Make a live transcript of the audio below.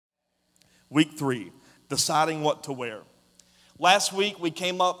Week 3, deciding what to wear. Last week, we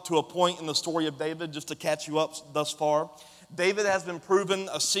came up to a point in the story of David, just to catch you up thus far. David has been proven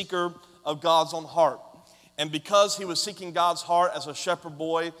a seeker of God's own heart. And because he was seeking God's heart as a shepherd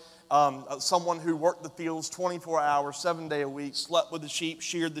boy, someone who worked the fields 24 hours, 7 days a week, slept with the sheep,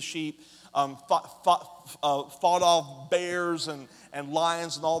 sheared the sheep, fought off bears and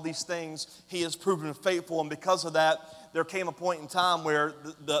lions and all these things, he has proven faithful. And because of that, there came a point in time where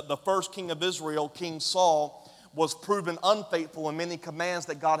the first king of Israel, King Saul, was proven unfaithful in many commands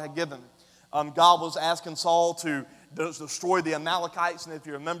that God had given. God was asking Saul to destroy the Amalekites, and if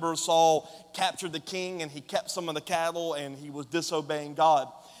you remember, Saul captured the king and he kept some of the cattle and he was disobeying God.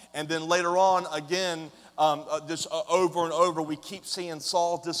 And then later on, again, just over and over, we keep seeing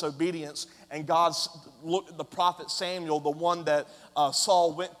Saul's disobedience. And God looked at the prophet Samuel, the one that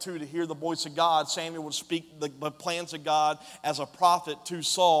Saul went to hear the voice of God. Samuel would speak the plans of God as a prophet to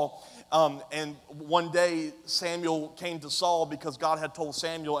Saul. And one day Samuel came to Saul because God had told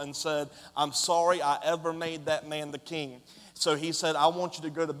Samuel and said, I'm sorry I ever made that man the king. So he said, I want you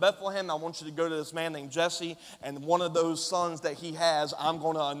to go to Bethlehem. I want you to go to this man named Jesse. And one of those sons that he has, I'm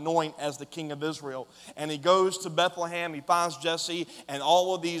going to anoint as the king of Israel. And he goes to Bethlehem. He finds Jesse. And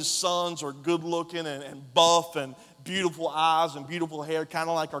all of these sons are good looking and buff and beautiful eyes and beautiful hair, kind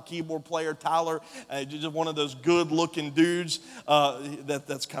of like our keyboard player, Tyler. Just one of those good-looking dudes.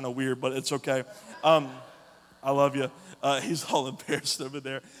 That's kind of weird, but it's okay. I love you. He's all embarrassed over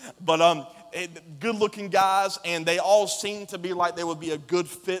there. But good-looking guys, and they all seem to be like they would be a good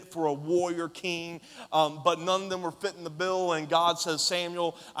fit for a warrior king, but none of them were fitting the bill. And God says,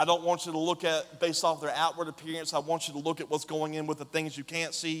 Samuel, I don't want you to look at based off their outward appearance. I want you to look at what's going in with the things you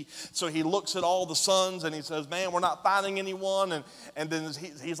can't see. So he looks at all the sons, and he says, man, we're not finding anyone. And then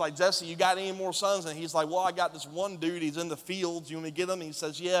he's like, Jesse, you got any more sons? And he's like, well, I got this one dude. He's in the fields. You want me to get him? And he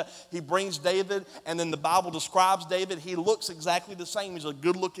says, yeah. He brings David, and then the Bible describes David. He looks exactly the same. He's a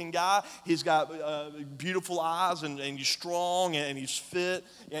good-looking guy. He's got beautiful eyes, and he's strong, and he's fit.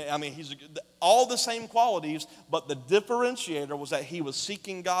 I mean, he's all the same qualities, but the differentiator was that he was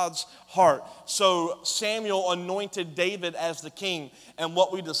seeking God's heart. So Samuel anointed David as the king. And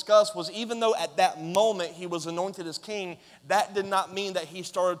what we discussed was, even though at that moment he was anointed as king, that did not mean that he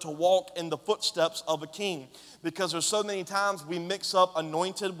started to walk in the footsteps of a king. Because there's so many times we mix up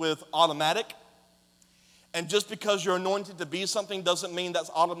anointed with automatic. And just because you're anointed to be something doesn't mean that's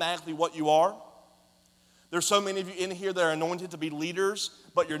automatically what you are. There's so many of you in here that are anointed to be leaders,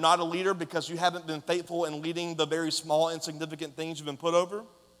 but you're not a leader because you haven't been faithful in leading the very small, insignificant things you've been put over.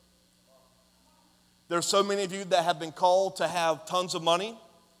 There's so many of you that have been called to have tons of money.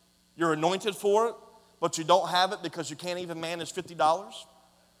 You're anointed for it, but you don't have it because you can't even manage $50.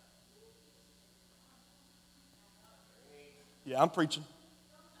 Yeah, I'm preaching.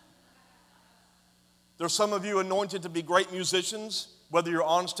 There's some of you anointed to be great musicians, whether you're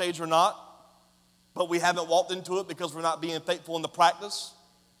on stage or not, but we haven't walked into it because we're not being faithful in the practice.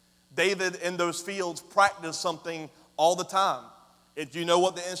 David in those fields practiced something all the time. If you know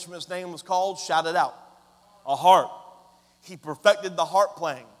what the instrument's name was called, shout it out. A harp. He perfected the harp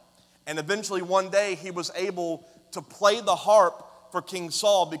playing. And eventually one day he was able to play the harp for King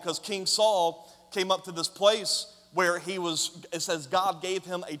Saul, because King Saul came up to this place where it says God gave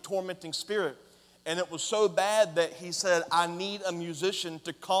him a tormenting spirit. And it was so bad that he said, I need a musician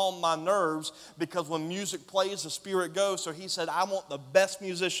to calm my nerves, because when music plays, the spirit goes. So he said, I want the best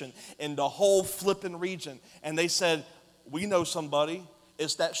musician in the whole flipping region. And they said, we know somebody.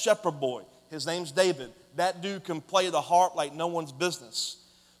 It's that shepherd boy. His name's David. That dude can play the harp like no one's business.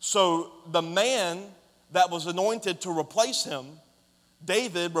 So the man that was anointed to replace him,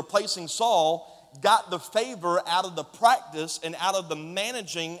 David replacing Saul, got the favor out of the practice and out of the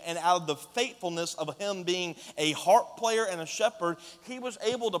managing and out of the faithfulness of him being a harp player and a shepherd. He was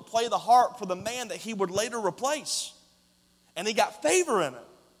able to play the harp for the man that he would later replace. And he got favor in it.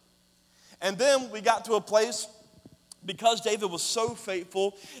 And then we got to a place, because David was so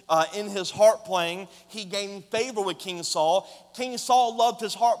faithful in his harp playing, he gained favor with King Saul. King Saul loved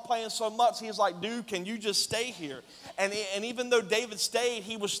his harp playing so much, he's like, dude, can you just stay here? And even though David stayed,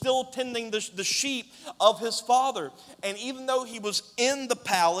 he was still tending the sheep of his father. And even though he was in the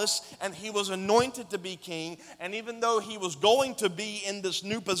palace and he was anointed to be king, and even though he was going to be in this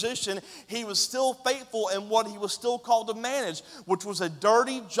new position, he was still faithful in what he was still called to manage, which was a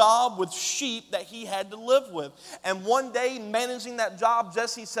dirty job with sheep that he had to live with. And one day, managing that job,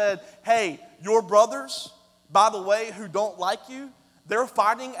 Jesse said, hey, your brothers, by the way, who don't like you, they're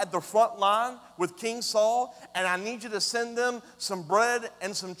fighting at the front line with King Saul, and I need you to send them some bread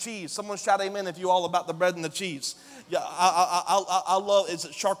and some cheese. Someone shout amen if you all about the bread and the cheese. Yeah, I love, is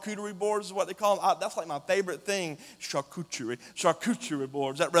it charcuterie boards is what they call them? That's like my favorite thing, charcuterie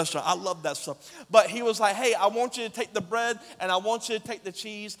boards, that restaurant. I love that stuff. But he was like, hey, I want you to take the bread and I want you to take the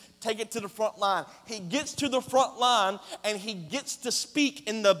cheese, take it to the front line. He gets to the front line and he gets to speak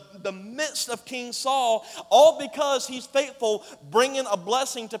in the midst of King Saul, all because he's faithful, bringing a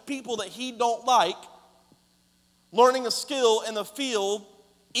blessing to people that he don't like, learning a skill in the field,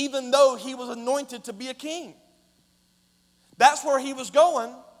 even though he was anointed to be a king. That's where he was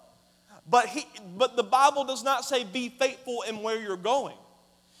going, but the Bible does not say be faithful in where you're going.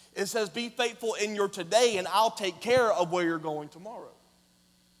 It says be faithful in your today, and I'll take care of where you're going tomorrow.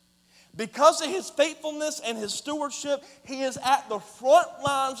 Because of his faithfulness and his stewardship, he is at the front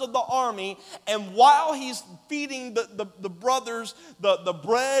lines of the army, and while he's feeding the brothers the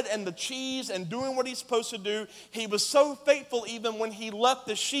bread and the cheese and doing what he's supposed to do, he was so faithful even when he left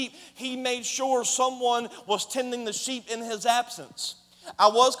the sheep, he made sure someone was tending the sheep in his absence. I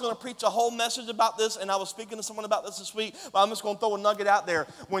was going to preach a whole message about this, and I was speaking to someone about this week, but I'm just going to throw a nugget out there.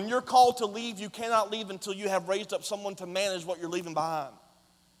 When you're called to leave, you cannot leave until you have raised up someone to manage what you're leaving behind.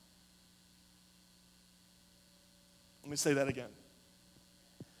 Let me say that again.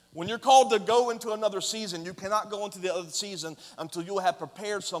 When you're called to go into another season, you cannot go into the other season until you have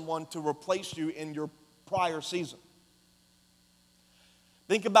prepared someone to replace you in your prior season.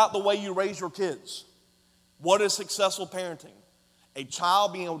 Think about the way you raise your kids. What is successful parenting? A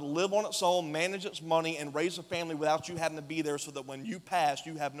child being able to live on its own, manage its money, and raise a family without you having to be there so that when you pass,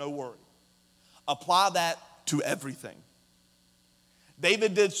 you have no worry. Apply that to everything.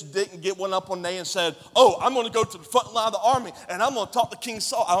 David didn't get one up one day and said, oh, I'm going to go to the front line of the army and I'm going to talk to King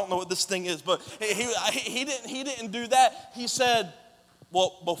Saul. I don't know what this thing is, but he didn't do that. He said,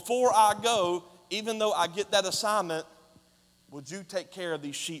 well, before I go, even though I get that assignment, would you take care of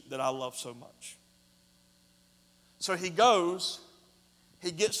these sheep that I love so much? So he goes,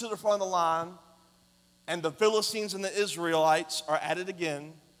 he gets to the front of the line, and the Philistines and the Israelites are at it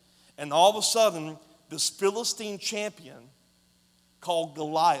again, and all of a sudden, this Philistine champion called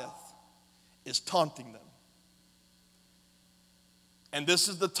Goliath is taunting them. And this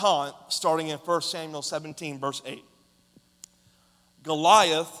is the taunt starting in 1 Samuel 17, verse 8.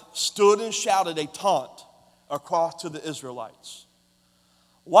 Goliath stood and shouted a taunt across to the Israelites.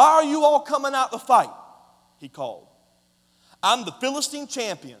 Why are you all coming out to fight? He called. I'm the Philistine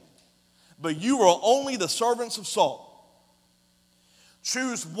champion, but you are only the servants of Saul.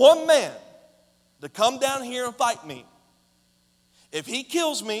 Choose one man to come down here and fight me. If he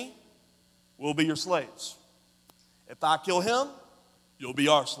kills me, we'll be your slaves. If I kill him, you'll be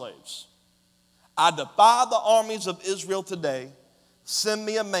our slaves. I defy the armies of Israel today. Send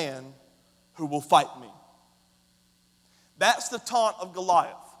me a man who will fight me. That's the taunt of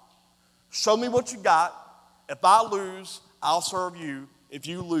Goliath. Show me what you got. If I lose, I'll serve you. If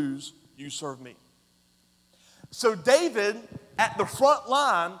you lose, you serve me. So David, at the front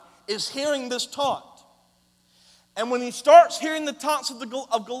line, is hearing this taunt. And when he starts hearing the taunts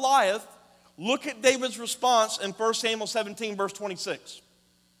of Goliath, look at David's response in 1 Samuel 17, verse 26.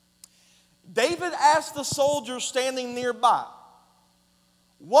 David asked the soldiers standing nearby,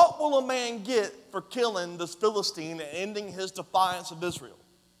 what will a man get for killing this Philistine and ending his defiance of Israel?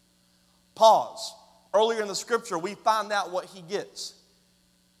 Pause. Earlier in the scripture, we find out what he gets.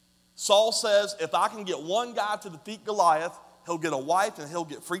 Saul says, if I can get one guy to defeat Goliath, he'll get a wife and he'll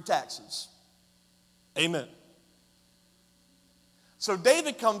get free taxes. Amen. So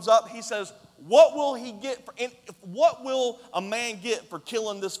David comes up, he says, what will a man get for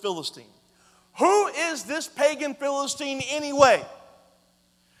killing this Philistine? Who is this pagan Philistine anyway,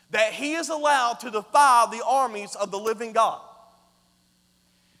 that he is allowed to defy the armies of the living God?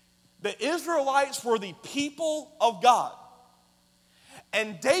 The Israelites were the people of God.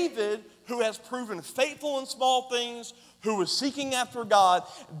 And David, who has proven faithful in small things, who was seeking after God,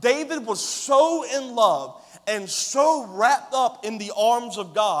 David was so in love and so wrapped up in the arms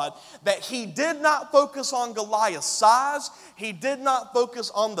of God that he did not focus on Goliath's size. He did not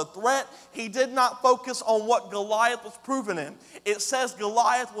focus on the threat. He did not focus on what Goliath was proving him. It says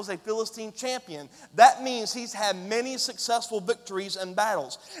Goliath was a Philistine champion. That means he's had many successful victories and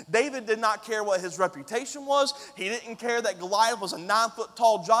battles. David did not care what his reputation was. He didn't care that Goliath was a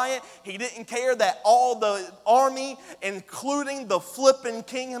 9-foot-tall giant. He didn't care that all the army, including the flipping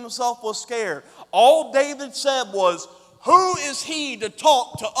king himself, was scared. All David said was, who is he to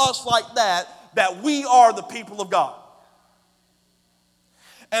talk to us like that we are the people of God?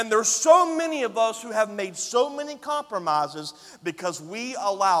 And there's so many of us who have made so many compromises because we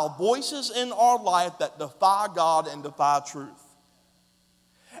allow voices in our life that defy God and defy truth.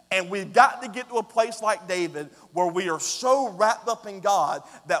 And we've got to get to a place like David where we are so wrapped up in God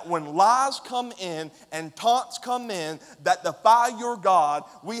that when lies come in and taunts come in that defy your God,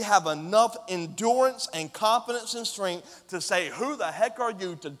 we have enough endurance and confidence and strength to say, who the heck are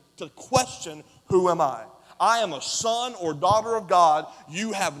you to question who am I? I am a son or daughter of God.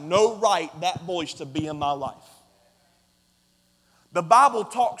 You have no right, that voice, to be in my life. The Bible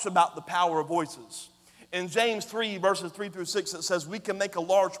talks about the power of voices. In James 3, verses 3 through 6, it says we can make a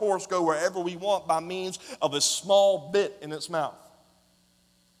large horse go wherever we want by means of a small bit in its mouth.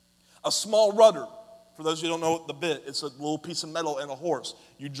 A small rudder. For those of you who don't know what the bit, it's a little piece of metal in a horse.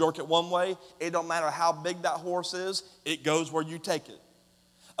 You jerk it one way, it don't matter how big that horse is, it goes where you take it.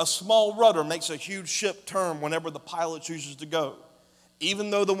 A small rudder makes a huge ship turn whenever the pilot chooses to go,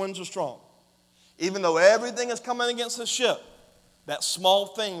 even though the winds are strong. Even though everything is coming against the ship, that small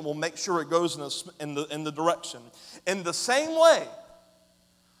thing will make sure it goes in the direction. In the same way,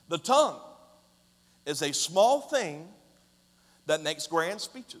 the tongue is a small thing that makes grand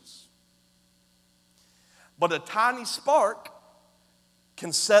speeches. But a tiny spark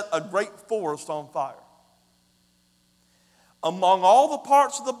can set a great forest on fire. Among all the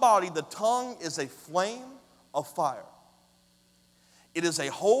parts of the body, the tongue is a flame of fire. It is a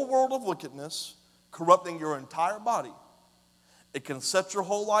whole world of wickedness, corrupting your entire body. It can set your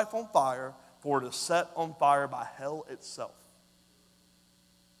whole life on fire, for it is set on fire by hell itself.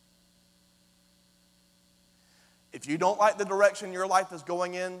 If you don't like the direction your life is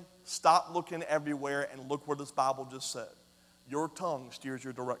going in, stop looking everywhere and look where this Bible just said. Your tongue steers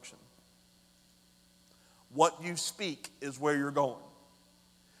your direction. What you speak is where you're going.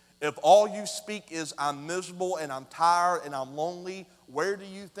 If all you speak is I'm miserable and I'm tired and I'm lonely, where do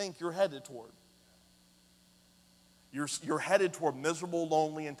you think you're headed toward? You're headed toward miserable,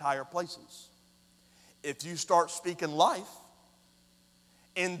 lonely, and tired places. If you start speaking life,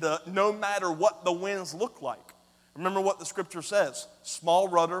 no matter what the winds look like, remember what the scripture says, small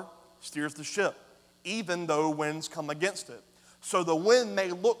rudder steers the ship, even though winds come against it. So the wind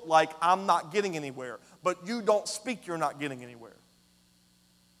may look like I'm not getting anywhere, but you don't speak you're not getting anywhere.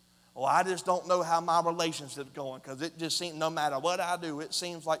 Well, I just don't know how my relationship's going because it just seems no matter what I do, it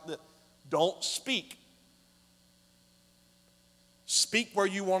seems like that. Don't speak. Speak where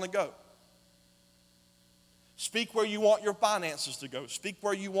you want to go. Speak where you want your finances to go. Speak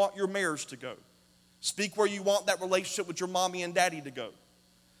where you want your marriage to go. Speak where you want that relationship with your mommy and daddy to go.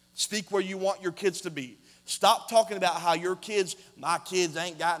 Speak where you want your kids to be. Stop talking about how my kids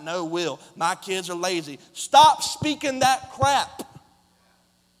ain't got no will. My kids are lazy. Stop speaking that crap.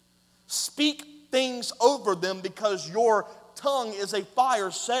 Speak things over them because your tongue is a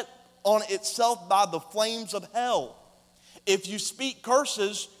fire set on itself by the flames of hell. If you speak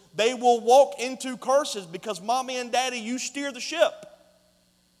curses, they will walk into curses because mommy and daddy, you steer the ship.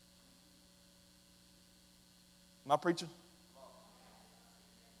 Am I preaching?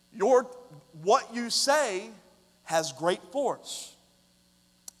 What you say has great force.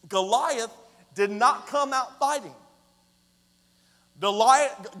 Goliath did not come out fighting.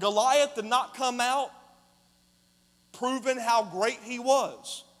 Goliath did not come out proving how great he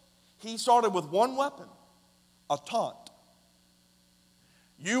was. He started with one weapon, a taunt.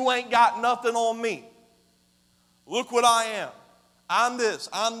 You ain't got nothing on me. Look what I am. I'm this,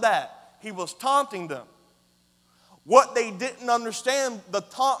 I'm that. He was taunting them. What they didn't understand, the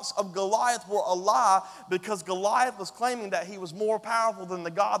taunts of Goliath were a lie because Goliath was claiming that he was more powerful than the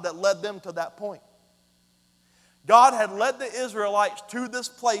God that led them to that point. God had led the Israelites to this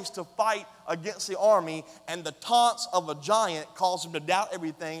place to fight against the army, and the taunts of a giant caused them to doubt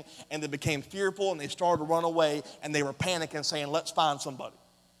everything, and they became fearful, and they started to run away, and they were panicking, saying, let's find somebody.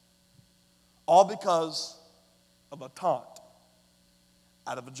 All because of a taunt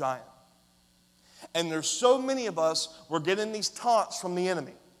out of a giant. And there's so many of us, we're getting these taunts from the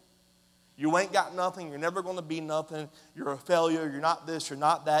enemy. You ain't got nothing. You're never going to be nothing. You're a failure. You're not this. You're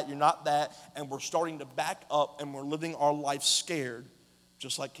not that. You're not that. And we're starting to back up and we're living our life scared,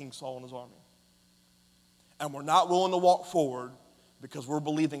 just like King Saul and his army. And we're not willing to walk forward because we're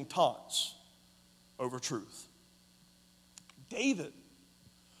believing taunts over truth. David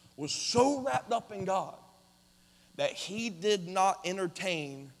was so wrapped up in God that he did not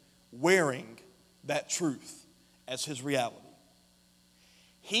entertain wearing that truth as his reality.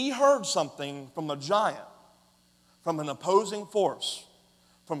 He heard something from a giant, from an opposing force,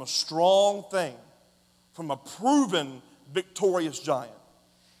 from a strong thing, from a proven victorious giant.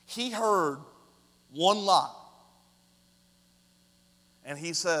 He heard one lie. And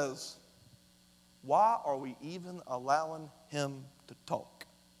he says, why are we even allowing him to talk?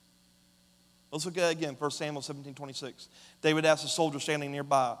 Let's look at it again, 1 Samuel 17:26. David asked a soldier standing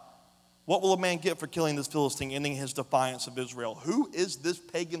nearby, what will a man get for killing this Philistine, ending his defiance of Israel? Who is this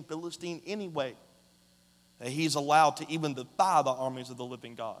pagan Philistine anyway, that he's allowed to even defy the armies of the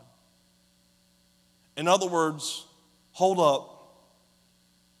living God? In other words, hold up.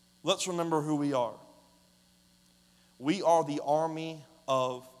 Let's remember who we are. We are the army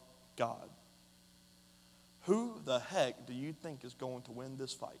of God. Who the heck do you think is going to win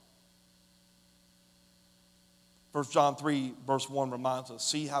this fight? 1 John 3, verse 1 reminds us,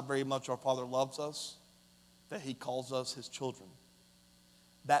 see how very much our Father loves us, that he calls us his children.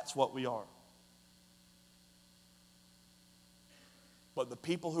 That's what we are. But the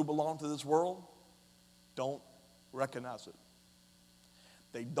people who belong to this world don't recognize it.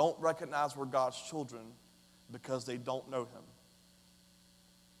 They don't recognize we're God's children because they don't know him.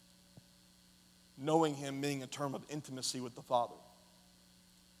 Knowing him being a term of intimacy with the Father.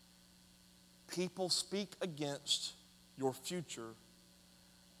 People speak against your future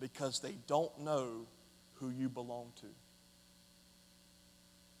because they don't know who you belong to.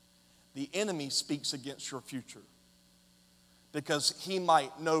 The enemy speaks against your future because he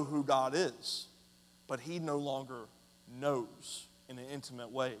might know who God is, but he no longer knows in an intimate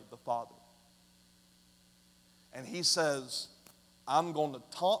way the Father. And he says, I'm going to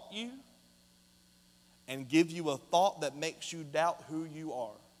taunt you and give you a thought that makes you doubt who you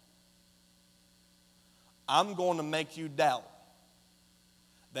are. I'm going to make you doubt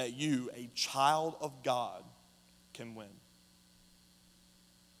that you, a child of God, can win.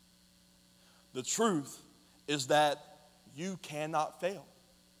 The truth is that you cannot fail.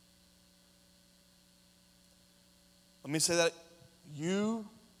 Let me say that. You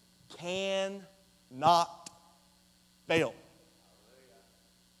cannot fail.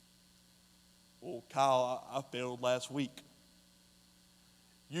 Well, Kyle, I failed last week.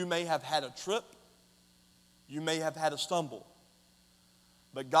 You may have had a trip. You may have had a stumble.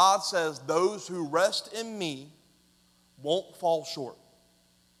 But God says those who rest in me won't fall short.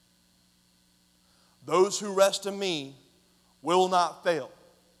 Those who rest in me will not fail.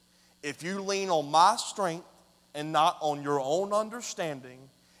 If you lean on my strength and not on your own understanding,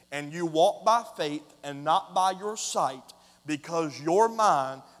 and you walk by faith and not by your sight, because you're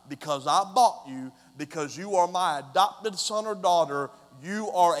mine, because I bought you, because you are my adopted son or daughter, you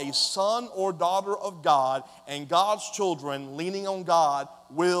are a son or daughter of God, and God's children leaning on God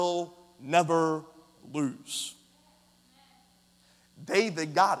will never lose.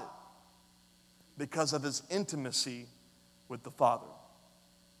 David got it because of his intimacy with the Father.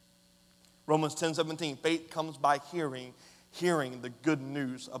 Romans 10:17, faith comes by hearing the good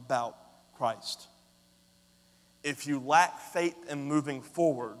news about Christ. If you lack faith in moving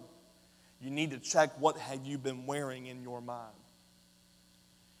forward, you need to check what have you been wearing in your mind.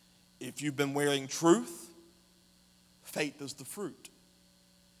 If you've been wearing truth, faith is the fruit.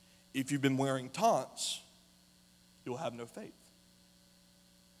 If you've been wearing taunts, you'll have no faith.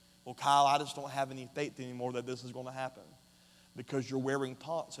 Well, Kyle, I just don't have any faith anymore that this is going to happen, because you're wearing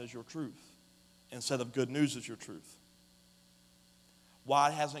taunts as your truth instead of good news as your truth.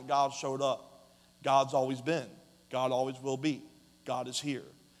 Why hasn't God showed up? God's always been. God always will be. God is here.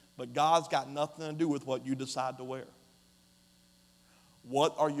 But God's got nothing to do with what you decide to wear.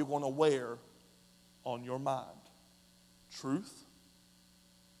 What are you going to wear on your mind? Truth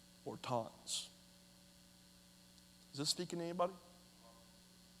or taunts? Is this speaking to anybody?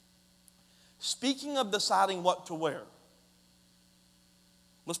 Speaking of deciding what to wear,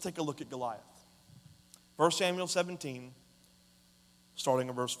 let's take a look at Goliath. 1 Samuel 17, starting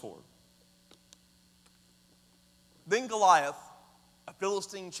in verse 4. Then Goliath, a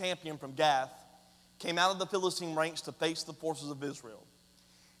Philistine champion from Gath, came out of the Philistine ranks to face the forces of Israel.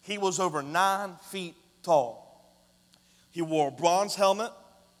 He was over 9 feet tall. He wore a bronze helmet.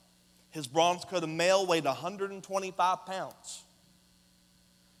 His bronze coat of mail weighed 125 pounds.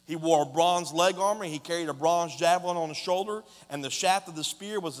 He wore a bronze leg armor. He carried a bronze javelin on his shoulder, and the shaft of the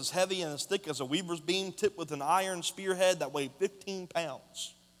spear was as heavy and as thick as a weaver's beam, tipped with an iron spearhead that weighed 15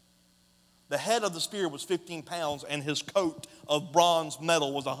 pounds. The head of the spear was 15 pounds, and his coat of bronze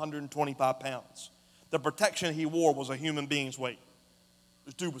metal was 125 pounds. The protection he wore was a human being's weight.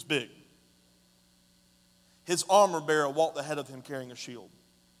 This dude was big. His armor bearer walked ahead of him carrying a shield.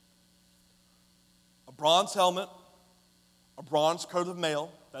 A bronze helmet, a bronze coat of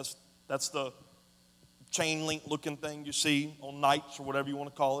mail. That's the chain link looking thing you see on knights or whatever you want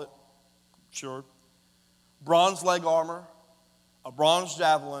to call it. Sure. Bronze leg armor, a bronze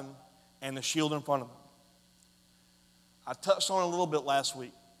javelin, and a shield in front of him. I touched on it a little bit last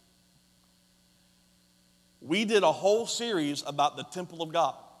week. We did a whole series about the temple of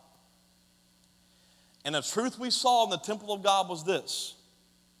God. And the truth we saw in the temple of God was this.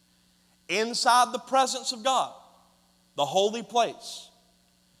 Inside the presence of God, the holy place,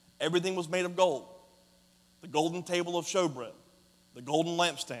 everything was made of gold. The golden table of showbread, the golden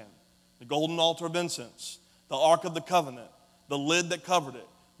lampstand, the golden altar of incense, the Ark of the Covenant, the lid that covered it,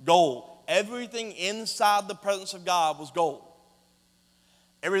 gold. Everything inside the presence of God was gold.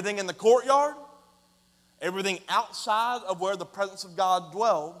 Everything in the courtyard, everything outside of where the presence of God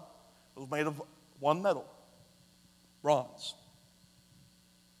dwelled was made of one metal, bronze.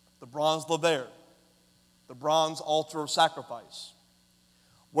 The bronze laver, the bronze altar of sacrifice.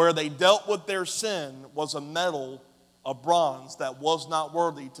 Where they dealt with their sin was a metal of bronze that was not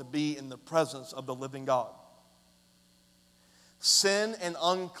worthy to be in the presence of the living God. Sin and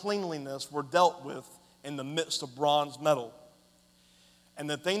uncleanliness were dealt with in the midst of bronze metal. And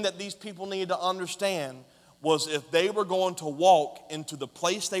the thing that these people needed to understand was if they were going to walk into the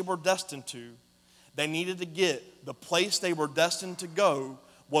place they were destined to, they needed to get the place they were destined to go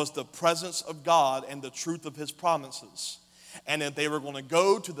was the presence of God and the truth of His promises. And if they were going to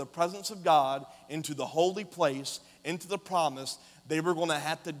go to the presence of God, into the holy place, into the promise, they were going to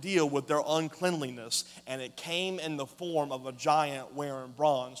have to deal with their uncleanliness. And it came in the form of a giant wearing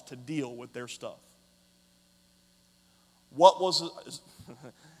bronze to deal with their stuff. What was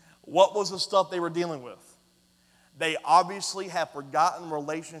the stuff they were dealing with? They obviously had forgotten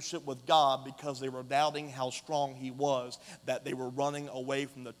relationship with God because they were doubting how strong He was, that they were running away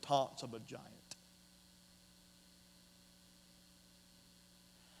from the taunts of a giant.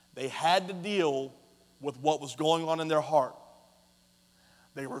 They had to deal with what was going on in their heart.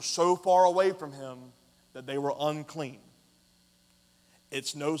 They were so far away from Him that they were unclean.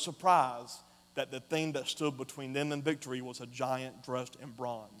 It's no surprise that the thing that stood between them and victory was a giant dressed in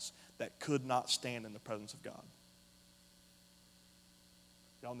bronze that could not stand in the presence of God.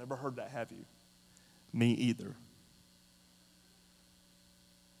 Y'all never heard that, have you? Me either.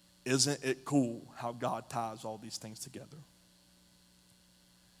 Isn't it cool how God ties all these things together?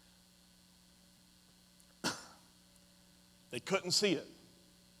 They couldn't see it.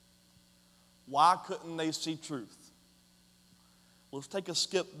 Why couldn't they see truth? Let's take a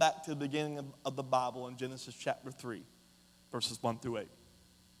skip back to the beginning of the Bible in Genesis chapter 3, verses 1 through 8. Is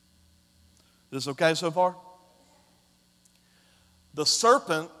this okay so far? The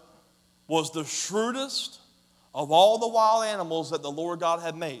serpent was the shrewdest of all the wild animals that the Lord God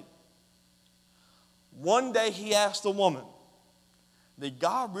had made. One day he asked the woman, "Did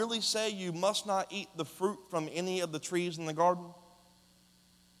God really say you must not eat the fruit from any of the trees in the garden?"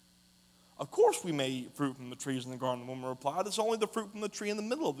 "Of course we may eat fruit from the trees in the garden," the woman replied. "It's only the fruit from the tree in the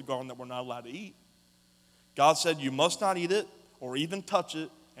middle of the garden that we're not allowed to eat. God said you must not eat it or even touch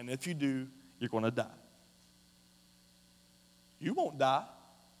it, and if you do, you're going to die." "You won't die,"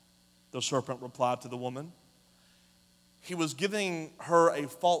 the serpent replied to the woman. He was giving her a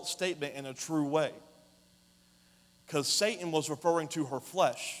false statement in a true way, because Satan was referring to her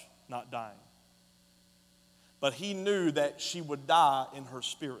flesh not dying. But he knew that she would die in her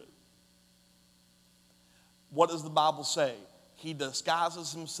spirit. What does the Bible say? He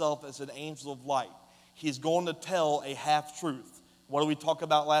disguises himself as an angel of light. He's going to tell a half-truth. What did we talk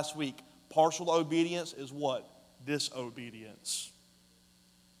about last week? Partial obedience is what? Disobedience.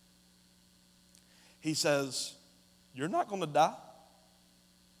 He says, "You're not going to die.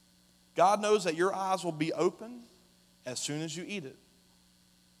 God knows that your eyes will be open as soon as you eat it."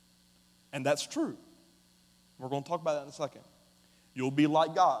 And that's true. We're going to talk about that in a second. You'll be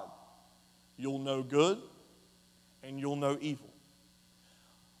like God. You'll know good and you'll know evil.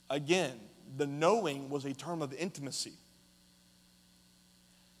 Again, the knowing was a term of intimacy.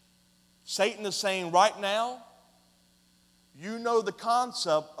 Satan is saying right now, you know the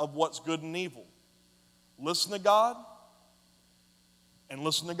concept of what's good and evil. Listen to God and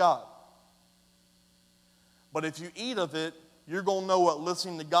listen to God. But if you eat of it, you're going to know what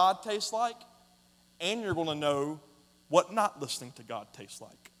listening to God tastes like, and you're going to know what not listening to God tastes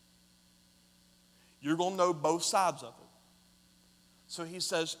like. You're going to know both sides of it. So he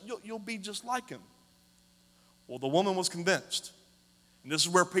says, you'll be just like him. Well, the woman was convinced. And this is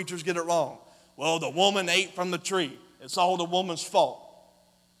where preachers get it wrong. Well, the woman ate from the tree. It's all the woman's fault.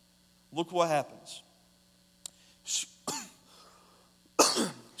 Look what happens.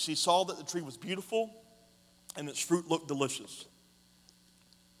 She saw that the tree was beautiful and its fruit looked delicious.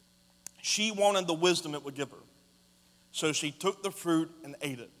 She wanted the wisdom it would give her. So she took the fruit and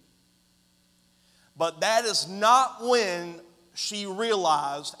ate it. But that is not when she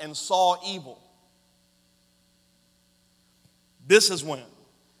realized and saw evil. This is when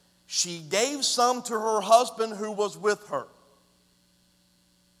she gave some to her husband who was with her.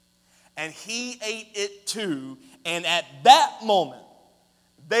 And he ate it too. And at that moment,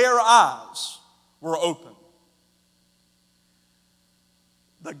 their eyes were open.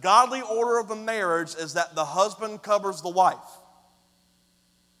 The godly order of a marriage is that the husband covers the wife.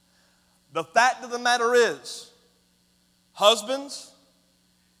 The fact of the matter is, husbands,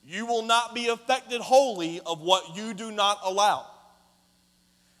 you will not be affected wholly of what you do not allow.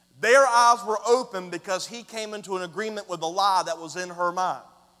 Their eyes were open because he came into an agreement with a lie that was in her mind.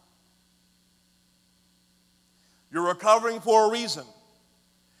 You're recovering for a reason.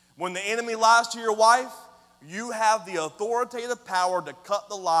 When the enemy lies to your wife, you have the authoritative power to cut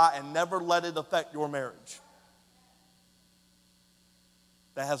the lie and never let it affect your marriage.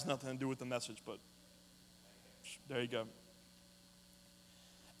 That has nothing to do with the message, but there you go.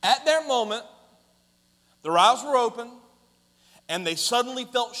 At that moment, their eyes were open, and they suddenly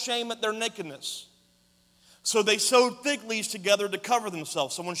felt shame at their nakedness. So they sewed fig leaves together to cover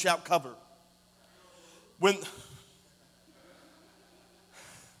themselves. Someone shout, cover. When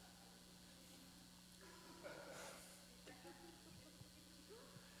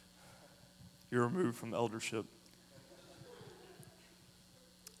you're removed from eldership.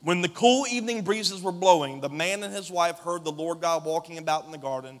 When the cool evening breezes were blowing, the man and his wife heard the Lord God walking about in the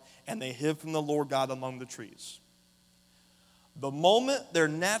garden, and they hid from the Lord God among the trees. The moment their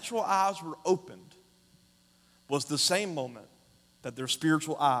natural eyes were opened was the same moment that their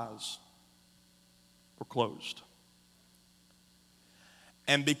spiritual eyes were closed.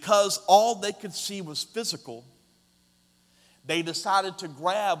 And because all they could see was physical, they decided to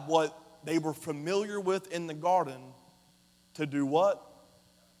grab what they were familiar with in the garden to do what?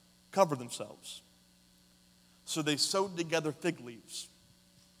 Cover themselves. So they sewed together fig leaves.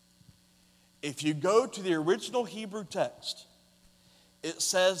 If you go to the original Hebrew text, it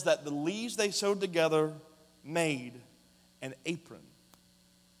says that the leaves they sewed together made an apron.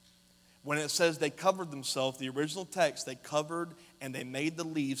 When it says they covered themselves, the original text, they covered and they made the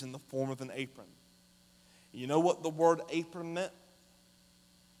leaves in the form of an apron. You know what the word apron meant?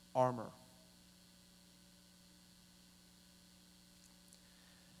 Armor.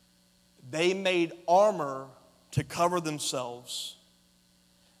 They made armor to cover themselves.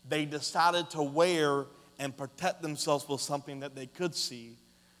 They decided to wear and protect themselves with something that they could see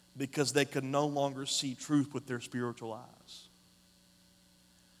because they could no longer see truth with their spiritual eyes.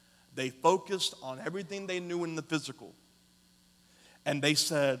 They focused on everything they knew in the physical. And they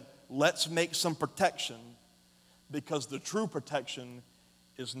said, let's make some protection because the true protection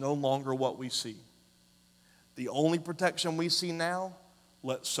is no longer what we see. The only protection we see now,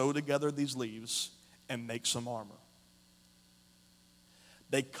 let's sew together these leaves and make some armor.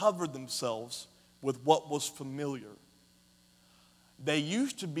 They covered themselves with what was familiar. They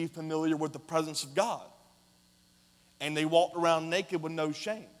used to be familiar with the presence of God, and they walked around naked with no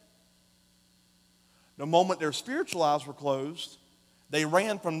shame. The moment their spiritual eyes were closed, they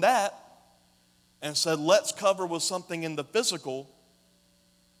ran from that and said, let's cover with something in the physical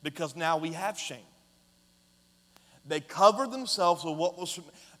because now we have shame. They covered themselves with what was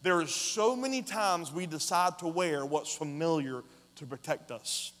familiar. There are so many times we decide to wear what's familiar to protect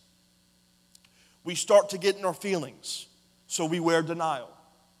us. We start to get in our feelings, so we wear denial.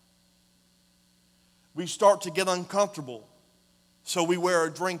 We start to get uncomfortable, so we wear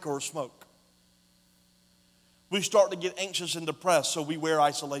a drink or a smoke. We start to get anxious and depressed, so we wear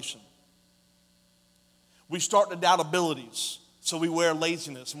isolation. We start to doubt abilities, so we wear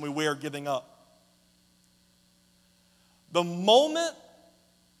laziness and we wear giving up. The moment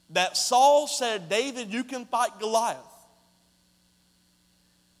that Saul said, David, you can fight Goliath,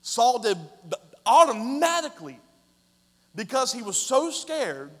 Saul did automatically, because he was so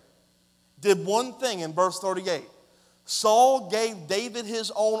scared, did one thing in verse 38. Saul gave David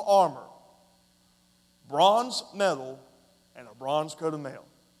his own armor, bronze medal, and a bronze coat of mail.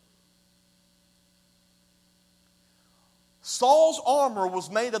 Saul's armor was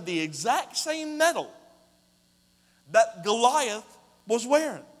made of the exact same metal that Goliath was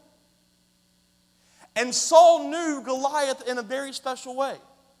wearing. And Saul knew Goliath in a very special way.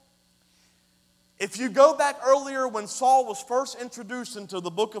 If you go back earlier when Saul was first introduced into the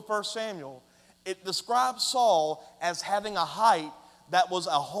book of 1 Samuel, it describes Saul as having a height that was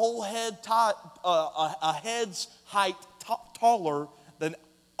a whole a head's height taller than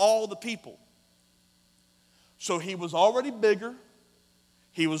all the people. So he was already bigger,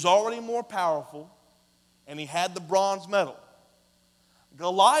 he was already more powerful, and he had the bronze medal.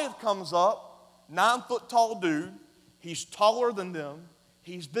 Goliath comes up, 9-foot tall dude. He's taller than them,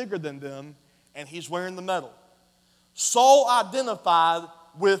 he's bigger than them, and he's wearing the medal. Saul identified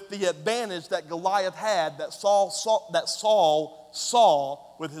with the advantage that Goliath had that Saul saw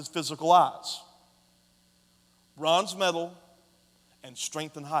with his physical eyes. Bronze medal and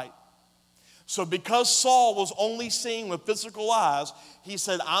strength and height. So because Saul was only seeing with physical eyes, he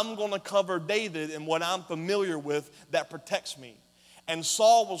said, I'm going to cover David in what I'm familiar with that protects me. And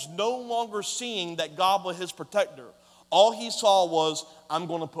Saul was no longer seeing that God was his protector. All he saw was, I'm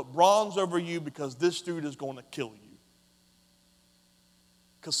going to put bronze over you because this dude is going to kill you.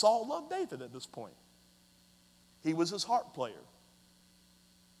 Because Saul loved David at this point. He was his harp player.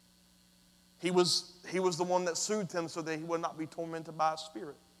 He was the one that soothed him so that he would not be tormented by a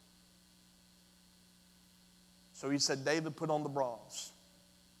spirit. So he said, David, put on the bronze.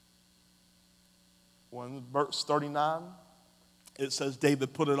 When verse 39, it says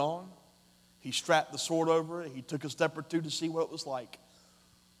David put it on. He strapped the sword over it. He took a step or two to see what it was like.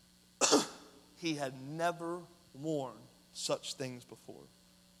 He had never worn such things before.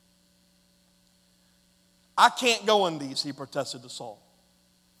 I can't go in these, he protested to Saul.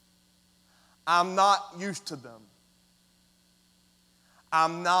 I'm not used to them.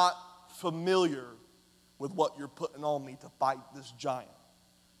 I'm not familiar with what you're putting on me to fight this giant,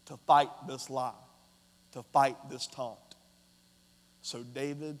 to fight this lie, to fight this taunt. So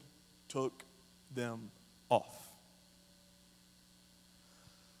David took them off.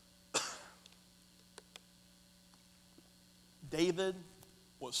 David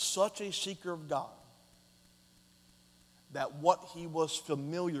was such a seeker of God that what he was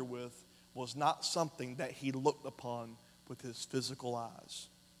familiar with was not something that he looked upon with his physical eyes.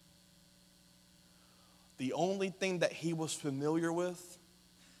 The only thing that he was familiar with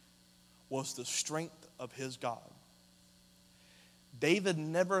was the strength of his God. David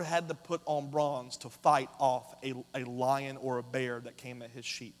never had to put on bronze to fight off a lion or a bear that came at his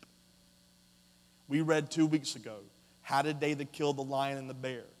sheep. We read 2 weeks ago, how did David kill the lion and the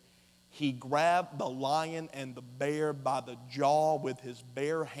bear? He grabbed the lion and the bear by the jaw with his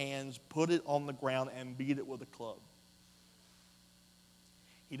bare hands, put it on the ground, and beat it with a club.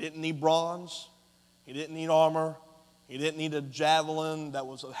 He didn't need bronze. He didn't need armor. He didn't need a javelin that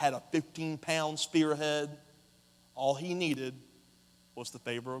had a 15-pound spearhead. All he needed was the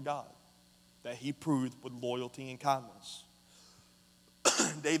favor of God that he proved with loyalty and kindness.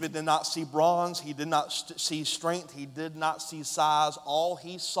 David did not see bronze. He did not see strength. He did not see size. All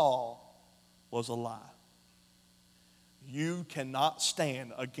he saw was a lie. You cannot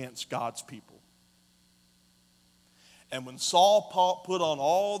stand against God's people. And when Saul put on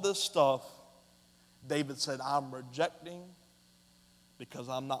all this stuff, David said, I'm rejecting because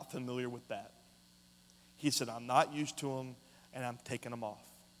I'm not familiar with that. He said, I'm not used to them, and I'm taking them off.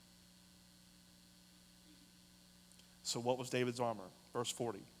 So what was David's armor? Verse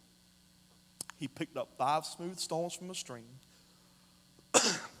 40. He picked up 5 smooth stones from a stream.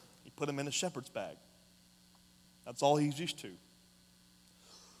 He put them in a shepherd's bag. That's all he's used to.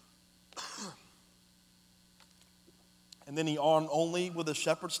 And then he, armed only with a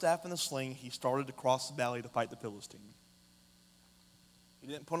shepherd's staff and a sling, he started to cross the valley to fight the Philistine. He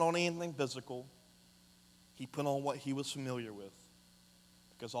didn't put on anything physical. He put on what he was familiar with,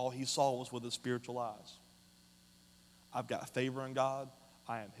 because all he saw was with his spiritual eyes. I've got favor in God.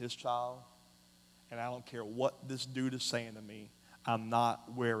 I am his child. And I don't care what this dude is saying to me. I'm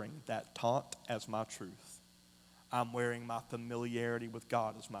not wearing that taunt as my truth. I'm wearing my familiarity with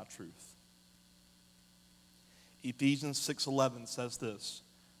God as my truth. Ephesians 6:11 says this.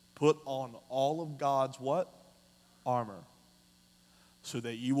 Put on all of God's what? Armor. So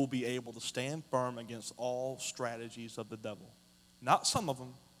that you will be able to stand firm against all strategies of the devil. Not some of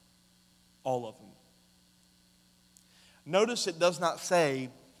them, all of them. Notice it does not say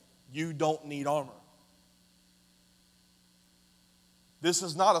you don't need armor. This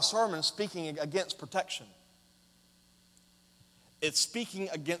is not a sermon speaking against protection. It's speaking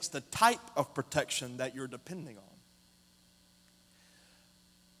against the type of protection that you're depending on.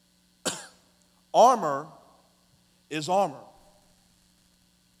 Armor is armor.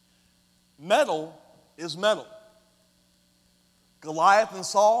 Metal is metal. Goliath and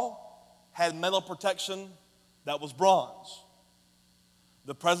Saul had metal protection that was bronze.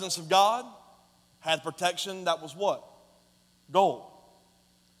 The presence of God had protection that was what? Gold.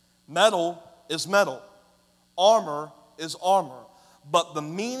 Metal is metal. Armor is armor. But the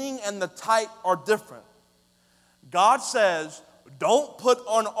meaning and the type are different. God says, don't put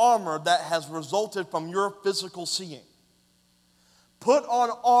on armor that has resulted from your physical seeing. Put on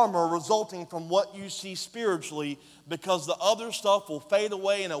armor resulting from what you see spiritually, because the other stuff will fade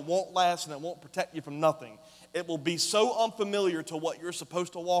away and it won't last and it won't protect you from nothing. It will be so unfamiliar to what you're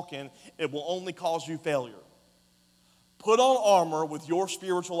supposed to walk in, it will only cause you failure. Put on armor with your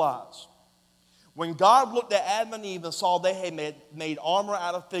spiritual eyes. When God looked at Adam and Eve and saw they had made armor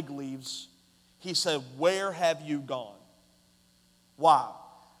out of fig leaves, he said, where have you gone? Why?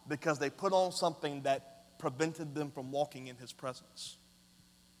 Because they put on something that prevented them from walking in his presence.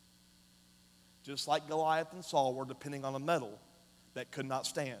 Just like Goliath and Saul were depending on a metal that could not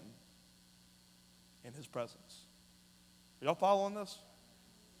stand in his presence. Are y'all following this?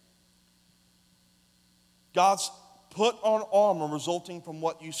 God's put on armor resulting from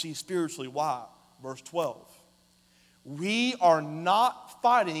what you see spiritually. Why? Verse 12. We are not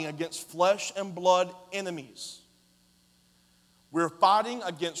fighting against flesh and blood enemies. We're fighting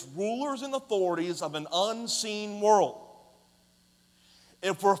against rulers and authorities of an unseen world.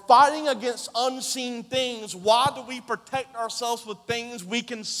 If we're fighting against unseen things, why do we protect ourselves with things we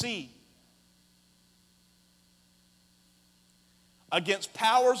can see? Against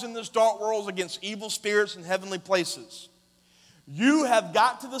powers in this dark world, against evil spirits in heavenly places. You have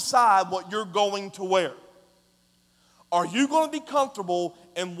got to decide what you're going to wear. Are you going to be comfortable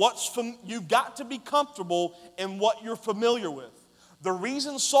in you've got to be comfortable in what you're familiar with. The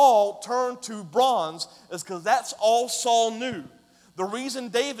reason Saul turned to bronze is because that's all Saul knew. The reason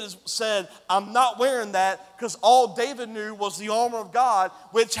David said, I'm not wearing that, because all David knew was the armor of God,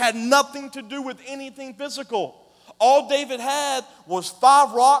 which had nothing to do with anything physical. All David had was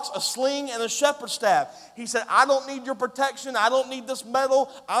 5 rocks, a sling, and a shepherd's staff. He said, I don't need your protection. I don't need this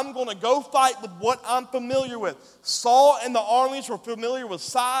metal. I'm going to go fight with what I'm familiar with. Saul and the armies were familiar with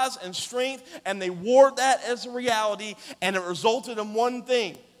size and strength, and they wore that as a reality, and it resulted in one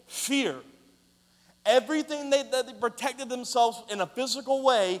thing, fear. Everything that they protected themselves in a physical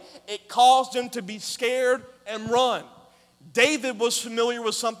way, it caused them to be scared and run. David was familiar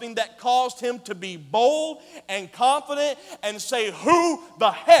with something that caused him to be bold and confident and say, who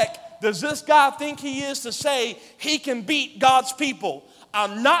the heck does this guy think he is to say he can beat God's people?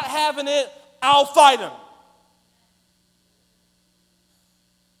 I'm not having it. I'll fight him.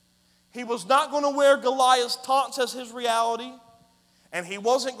 He was not going to wear Goliath's taunts as his reality. And he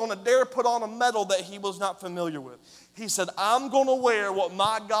wasn't going to dare put on a medal that he was not familiar with. He said, I'm going to wear what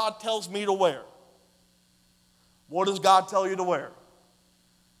my God tells me to wear. What does God tell you to wear?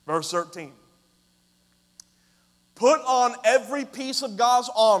 Verse 13. Put on every piece of God's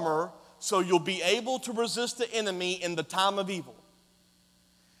armor so you'll be able to resist the enemy in the time of evil.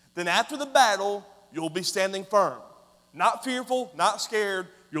 Then after the battle, you'll be standing firm. Not fearful, not scared,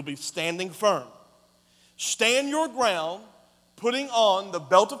 you'll be standing firm. Stand your ground, putting on the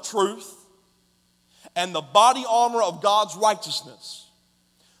belt of truth and the body armor of God's righteousness.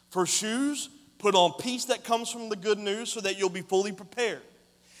 For shoes, put on peace that comes from the good news so that you'll be fully prepared.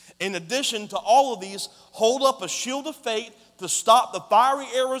 In addition to all of these, hold up a shield of faith to stop the fiery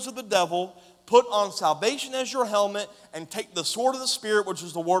arrows of the devil. Put on salvation as your helmet and take the sword of the Spirit, which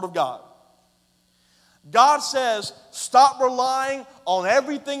is the word of God. God says, stop relying on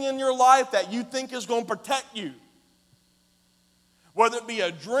everything in your life that you think is going to protect you. Whether it be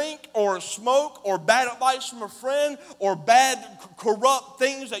a drink or a smoke or bad advice from a friend or bad corrupt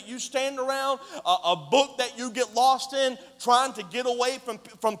things that you stand around, a book that you get lost in, trying to get away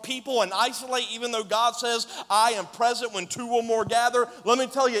from people and isolate, even though God says, I am present when 2 or more gather. Let me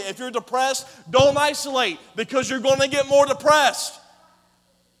tell you, if you're depressed, don't isolate because you're going to get more depressed.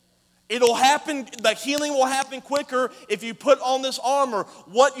 It'll happen, the healing will happen quicker if you put on this armor.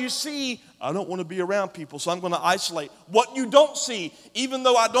 What you see, I don't want to be around people, so I'm going to isolate. What you don't see, even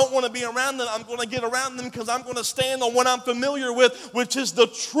though I don't want to be around them, I'm going to get around them because I'm going to stand on what I'm familiar with, which is the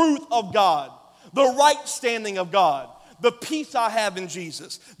truth of God, the right standing of God, the peace I have in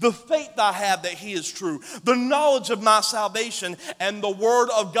Jesus, the faith I have that He is true, the knowledge of my salvation, and the Word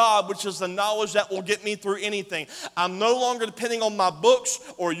of God, which is the knowledge that will get me through anything. I'm no longer depending on my books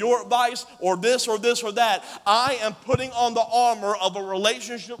or your advice or this or this or that. I am putting on the armor of a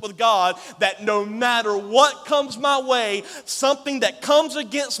relationship with God that no matter what comes my way, something that comes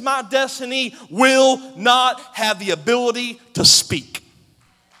against my destiny will not have the ability to speak.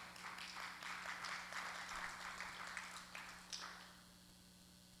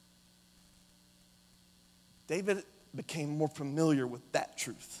 David became more familiar with that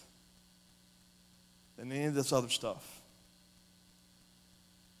truth than any of this other stuff.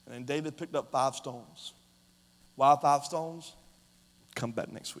 And then David picked up 5 stones. Why 5 stones? Come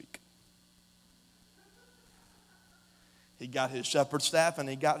back next week. He got his shepherd's staff and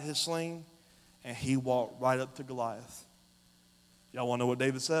he got his sling and he walked right up to Goliath. Y'all want to know what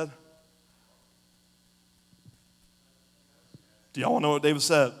David said? Do y'all want to know what David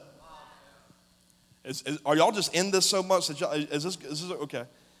said? Are y'all just in this so much that is this okay?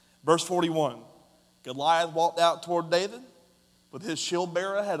 Verse 41. Goliath walked out toward David with his shield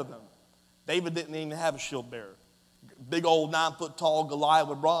bearer ahead of him. David didn't even have a shield bearer. Big old 9-foot-tall Goliath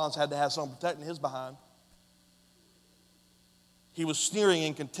with bronze had to have someone protecting his behind. He was sneering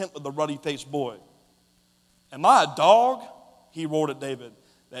in contempt of the ruddy-faced boy. Am I a dog? He roared at David,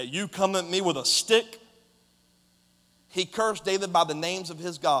 that you come at me with a stick? He cursed David by the names of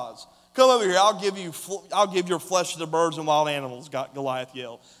his gods. Come over here, I'll give your flesh to the birds and wild animals, Goliath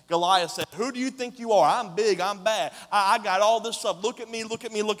yelled. Goliath said, who do you think you are? I'm big, I'm bad. I got all this stuff. Look at me, look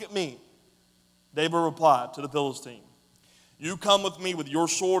at me, look at me. David replied to the Philistine, you come with me with your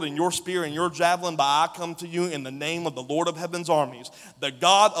sword and your spear and your javelin, but I come to you in the name of the Lord of heaven's armies, the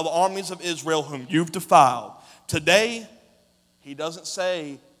God of armies of Israel, whom you've defiled. Today, he doesn't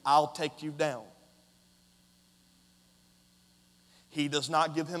say, I'll take you down. He does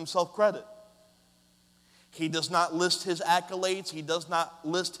not give himself credit. He does not list his accolades. He does not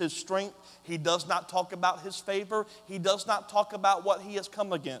list his strength. He does not talk about his favor. He does not talk about what he has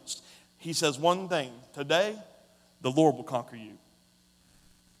come against. He says one thing, today, the Lord will conquer you.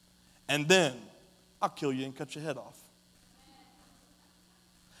 And then, I'll kill you and cut your head off.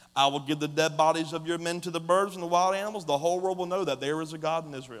 I will give the dead bodies of your men to the birds and the wild animals. The whole world will know that there is a God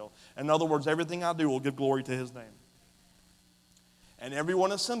in Israel. In other words, everything I do will give glory to his name. And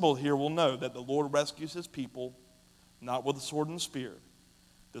everyone assembled here will know that the Lord rescues his people, not with a sword and spear.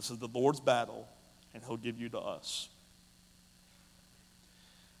 This is the Lord's battle, and he'll give you to us.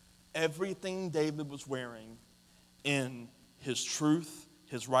 Everything David was wearing in his truth,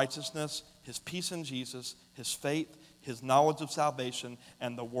 his righteousness, his peace in Jesus, his faith, his knowledge of salvation,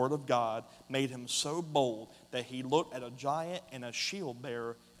 and the word of God made him so bold that he looked at a giant and a shield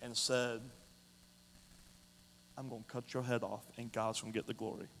bearer and said, I'm going to cut your head off, and God's going to get the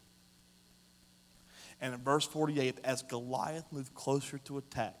glory. And in verse 48, as Goliath moved closer to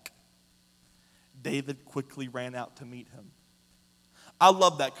attack, David quickly ran out to meet him. I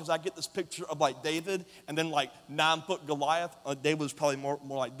love that because I get this picture of like David and then like 9-foot Goliath. David was probably more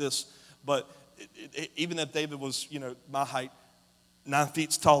like this, but even if David was, my height, 9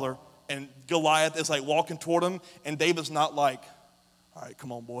 feet taller, and Goliath is like walking toward him, and David's not like, all right,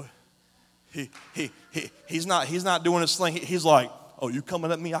 come on, boy. He's not doing his thing. He's like, oh, you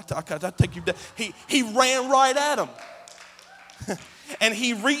coming at me? I take you down. He ran right at him. And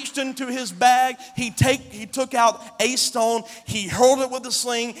he reached into his bag. He took out a stone. He hurled it with a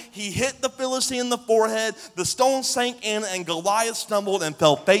sling. He hit the Philistine in the forehead. The stone sank in, and Goliath stumbled and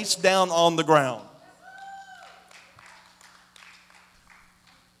fell face down on the ground.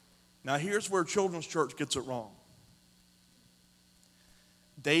 Now here's where Children's Church gets it wrong.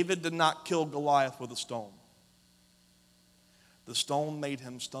 David did not kill Goliath with a stone. The stone made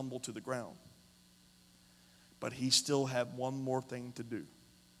him stumble to the ground. But he still had one more thing to do.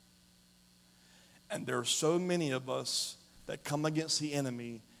 And there are so many of us that come against the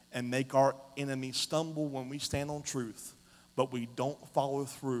enemy and make our enemy stumble when we stand on truth, but we don't follow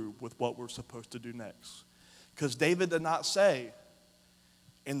through with what we're supposed to do next. Because David did not say,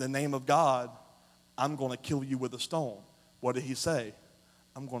 in the name of God, I'm going to kill you with a stone. What did he say?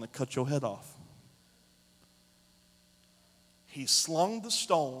 I'm going to cut your head off. He slung the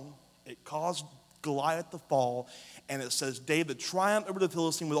stone. It caused Goliath to fall. And it says David triumphed over the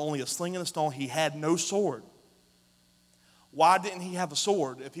Philistine with only a sling and a stone. He had no sword. Why didn't he have a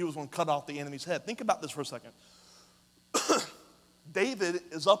sword if he was going to cut off the enemy's head? Think about this for a second. David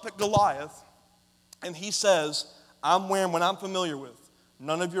is up at Goliath, and he says, I'm wearing what I'm familiar with.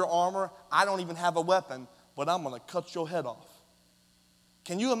 None of your armor. I don't even have a weapon, but I'm going to cut your head off.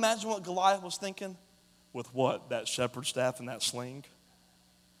 Can you imagine what Goliath was thinking? With what? That shepherd's staff and that sling?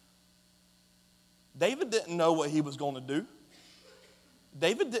 David didn't know what he was going to do.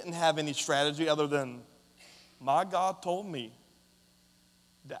 David didn't have any strategy other than, my God told me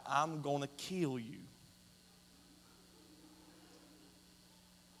that I'm going to kill you.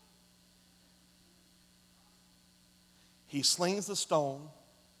 He slings the stone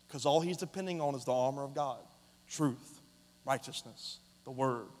because all he's depending on is the armor of God. Truth, righteousness, the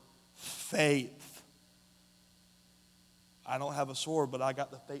word, faith. I don't have a sword, but I got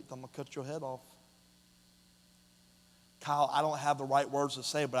the faith. I'm going to cut your head off. Kyle, I don't have the right words to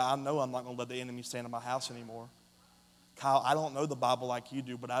say, but I know I'm not going to let the enemy stand in my house anymore. Kyle, I don't know the Bible like you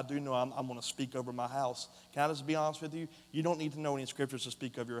do, but I do know I'm going to speak over my house. Can I just be honest with you? You don't need to know any scriptures to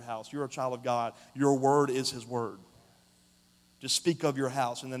speak over your house. You're a child of God. Your word is his word. Just speak of your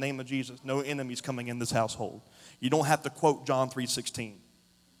house in the name of Jesus. No enemies coming in this household. You don't have to quote John 3:16.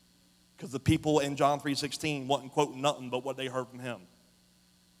 Because the people in John 3:16 wasn't quoting nothing but what they heard from him.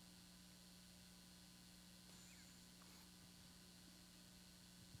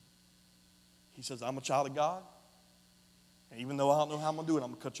 He He says, I'm a child of God. And even though I don't know how I'm going to do it, I'm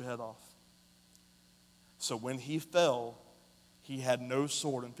going to cut your head off. So when he fell, he had no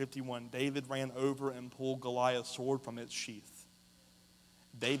sword. In 51, David ran over and pulled Goliath's sword from its sheath.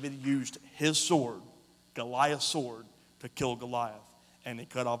 David used his sword, Goliath's sword, to kill Goliath. And he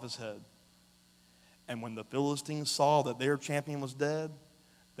cut off his head. And when the Philistines saw that their champion was dead,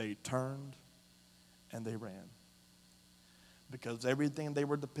 they turned and they ran. Because everything they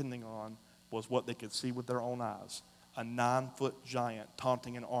were depending on was what they could see with their own eyes. A 9-foot giant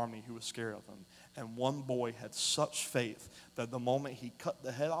taunting an army who was scared of him. And one boy had such faith that the moment he cut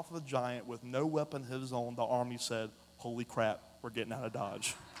the head off of the giant with no weapon of his own, the army said, holy crap, we're getting out of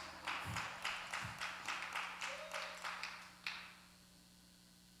Dodge.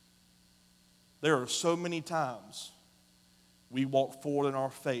 There are so many times we walk forward in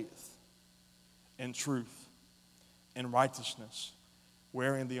our faith, in truth, in righteousness,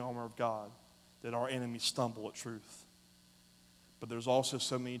 wearing the armor of God, that our enemies stumble at truth. But there's also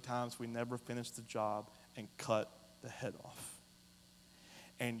so many times we never finish the job and cut the head off.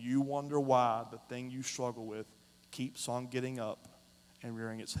 And you wonder why the thing you struggle with keeps on getting up and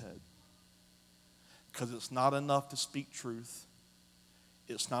rearing its head. Because it's not enough to speak truth.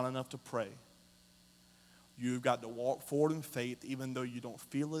 It's not enough to pray. You've got to walk forward in faith even though you don't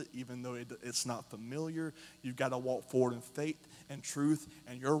feel it, even though it's not familiar. You've got to walk forward in faith and truth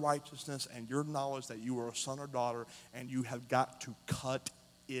and your righteousness and your knowledge that you are a son or daughter, and you have got to cut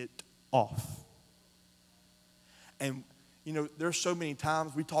it off. And, you know, there's so many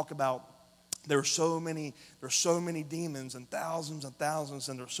times we talk about there's so many demons and thousands,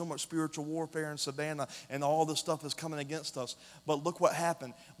 and there's so much spiritual warfare in Savannah, and all this stuff is coming against us. But look what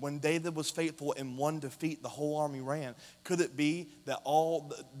happened. When David was faithful in one defeat, the whole army ran. Could it be that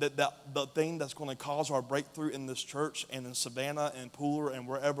the thing that's going to cause our breakthrough in this church and in Savannah and Pooler and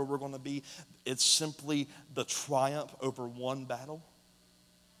wherever we're going to be, it's simply the triumph over one battle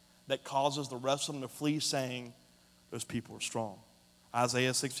that causes the rest of them to flee, saying, those people are strong.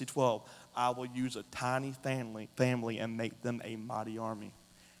 Isaiah 60:12, I will use a tiny family and make them a mighty army.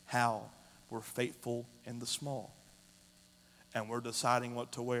 How? We're faithful in the small. And we're deciding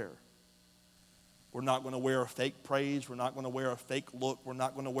what to wear. We're not going to wear a fake praise. We're not going to wear a fake look. We're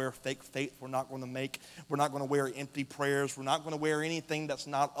not going to wear fake faith. We're not going to wear empty prayers. We're not going to wear anything that's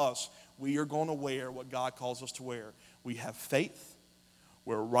not us. We are going to wear what God calls us to wear. We have faith.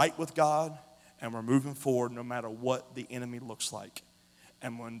 We're right with God. And we're moving forward no matter what the enemy looks like.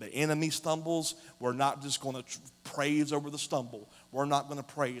 And when the enemy stumbles, we're not just going to praise over the stumble. We're not going to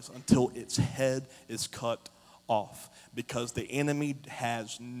praise until its head is cut off. Because the enemy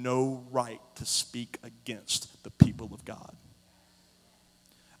has no right to speak against the people of God.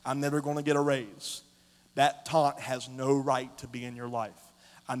 I'm never going to get a raise. That taunt has no right to be in your life.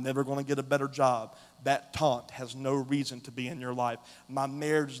 I'm never going to get a better job. That taunt has no reason to be in your life. My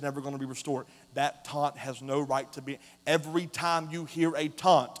marriage is never going to be restored. That taunt has no right to be. Every time you hear a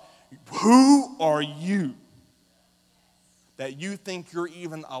taunt, who are you that you think you're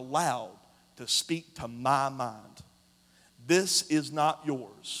even allowed to speak to my mind? This is not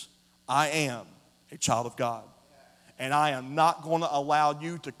yours. I am a child of God. And I am not going to allow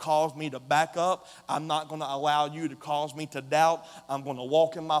you to cause me to back up. I'm not going to allow you to cause me to doubt. I'm going to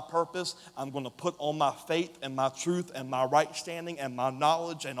walk in my purpose. I'm going to put on my faith and my truth and my right standing and my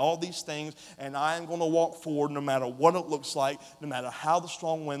knowledge and all these things. And I am going to walk forward no matter what it looks like, no matter how the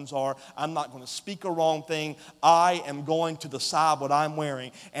strong winds are. I'm not going to speak a wrong thing. I am going to decide what I'm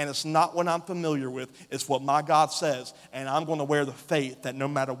wearing. And it's not what I'm familiar with. It's what my God says. And I'm going to wear the faith that no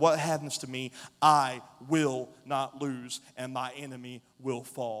matter what happens to me, I will not lose, and my enemy will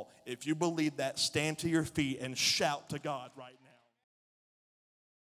fall. If you believe that, stand to your feet and shout to God right now.